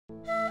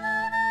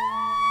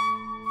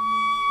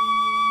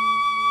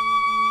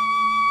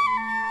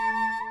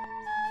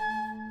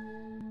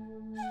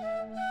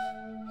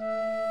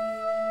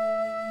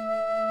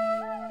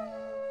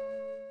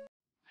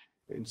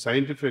in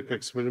scientific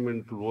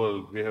experimental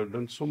world, we have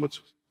done so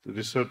much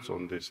research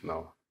on this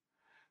now.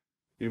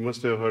 You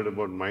must have heard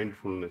about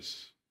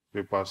mindfulness,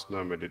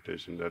 vipassana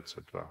meditation,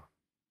 etc.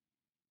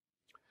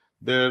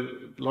 There,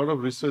 a lot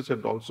of research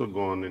had also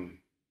gone in.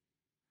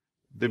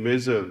 They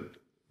measured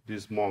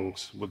these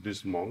monks,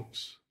 Buddhist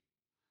monks,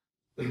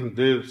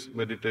 their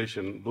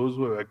meditation, those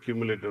who have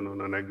accumulated on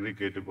an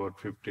aggregate about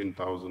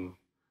 15,000,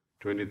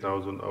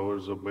 20,000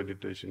 hours of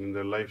meditation in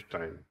their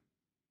lifetime.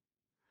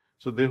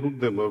 So they hook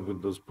them up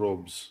with those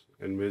probes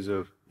and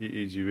measure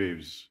EEG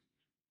waves.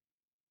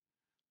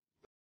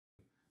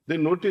 They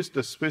noticed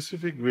the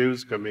specific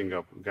waves coming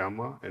up,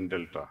 gamma and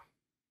delta.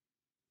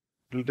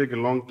 It will take a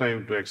long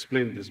time to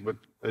explain this, but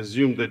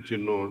assume that you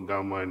know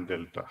gamma and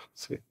delta.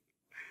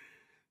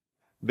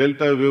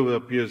 Delta wave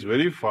appears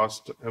very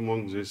fast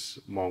among these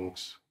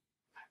monks.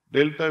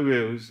 Delta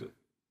waves,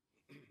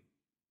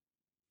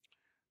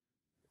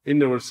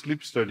 in our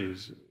sleep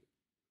studies,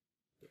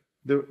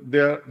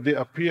 they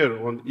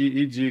appear on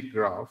EEG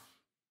graph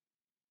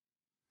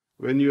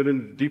when you're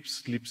in deep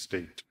sleep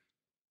state.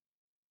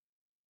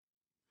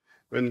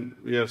 When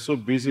we are so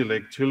busy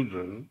like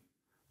children,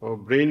 our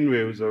brain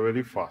waves are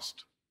very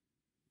fast,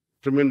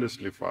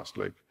 tremendously fast,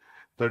 like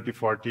 30,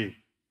 40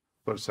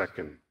 per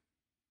second.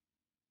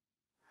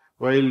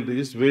 While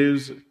these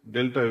waves,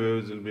 delta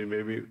waves, will be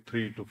maybe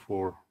 3 to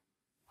 4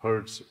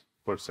 hertz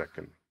per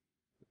second.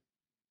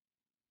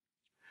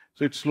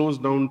 So it slows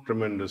down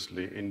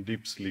tremendously in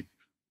deep sleep.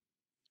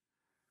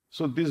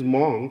 So these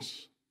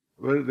monks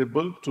were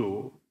able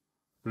to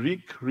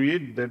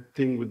recreate that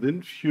thing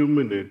within few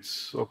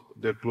minutes of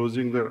their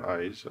closing their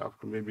eyes.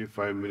 After maybe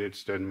 5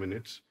 minutes, 10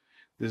 minutes,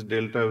 this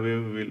delta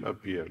wave will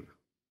appear.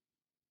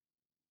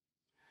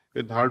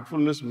 With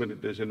heartfulness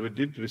meditation, we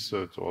did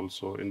research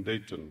also in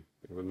Dayton.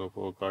 Even of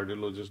our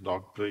cardiologist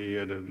doctor, he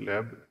had a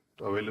lab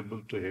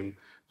available to him.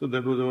 So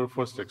that was our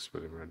first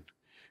experiment.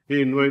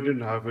 He invited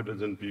half a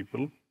dozen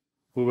people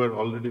who were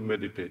already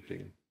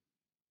meditating,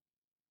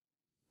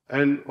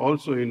 and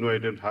also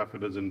invited half a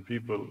dozen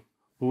people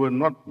who were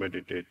not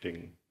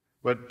meditating.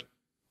 But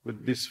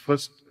with this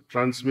first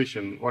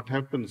transmission, what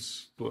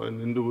happens to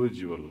an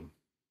individual?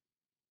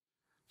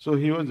 So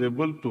he was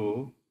able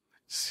to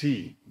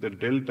see the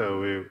delta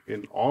wave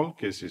in all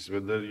cases,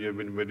 whether you have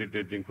been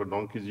meditating for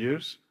donkey's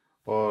years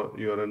or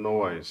you are a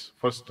novice,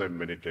 first-time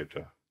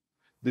meditator.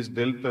 This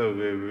delta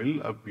wave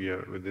will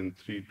appear within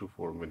 3 to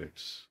 4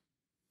 minutes.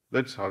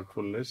 That's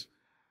heartfulness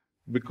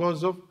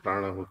because of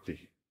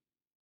pranahuti.